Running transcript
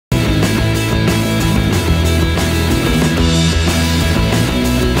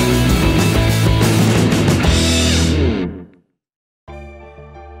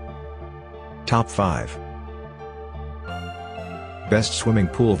Top 5. Best Swimming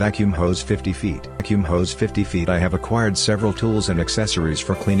Pool Vacuum Hose 50 feet. Vacuum hose 50 feet. I have acquired several tools and accessories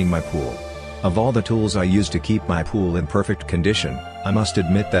for cleaning my pool. Of all the tools I use to keep my pool in perfect condition, I must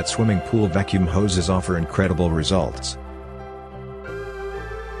admit that swimming pool vacuum hoses offer incredible results.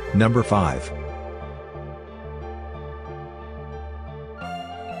 Number 5.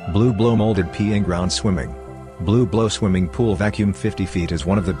 Blue Blow Molded Peeing Ground Swimming. Blue Blow Swimming Pool Vacuum 50 feet is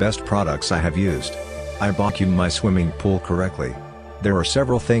one of the best products I have used. I vacuum my swimming pool correctly. There are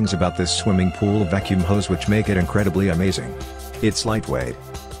several things about this swimming pool vacuum hose which make it incredibly amazing. It's lightweight.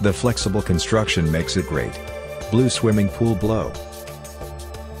 The flexible construction makes it great. Blue Swimming Pool Blow.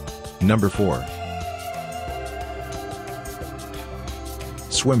 Number 4.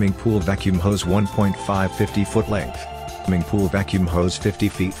 Swimming Pool Vacuum Hose 1.5 50-foot length. Swimming Pool Vacuum Hose 50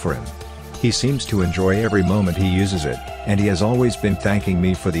 feet for him. He seems to enjoy every moment he uses it, and he has always been thanking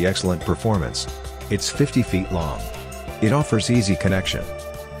me for the excellent performance. It's 50 feet long. It offers easy connection.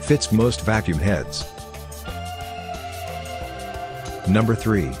 Fits most vacuum heads. Number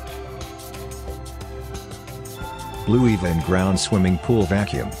 3. Blue Eva In-Ground Swimming Pool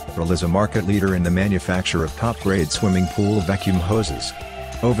Vacuum. Brill is a market leader in the manufacture of top-grade swimming pool vacuum hoses.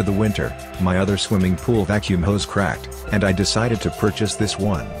 Over the winter, my other swimming pool vacuum hose cracked, and I decided to purchase this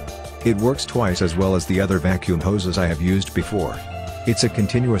one. It works twice as well as the other vacuum hoses I have used before. It's a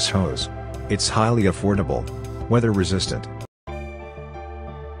continuous hose. It's highly affordable. Weather resistant.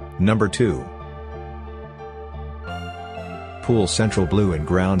 Number 2. Pool Central Blue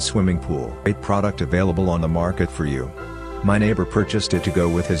In-Ground Swimming Pool. Great product available on the market for you. My neighbor purchased it to go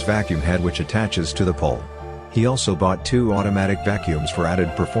with his vacuum head which attaches to the pole. He also bought 2 automatic vacuums for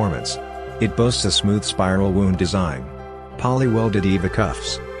added performance. It boasts a smooth spiral wound design. Poly-welded EVA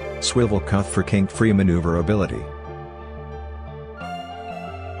cuffs. Swivel cuff for kink-free maneuverability.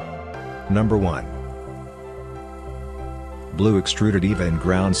 Number 1. Blue Extruded EVA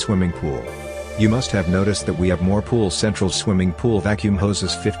In-Ground Swimming Pool. You must have noticed that we have more Pool Central swimming pool vacuum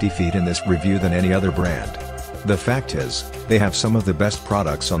hoses 50 feet in this review than any other brand. The fact is, they have some of the best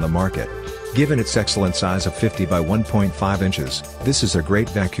products on the market. Given its excellent size of 50 by 1.5 inches, this is a great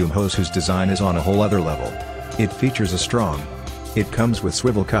vacuum hose whose design is on a whole other level. It features a strong. It comes with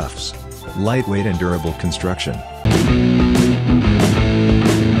swivel cuffs. Lightweight and durable construction.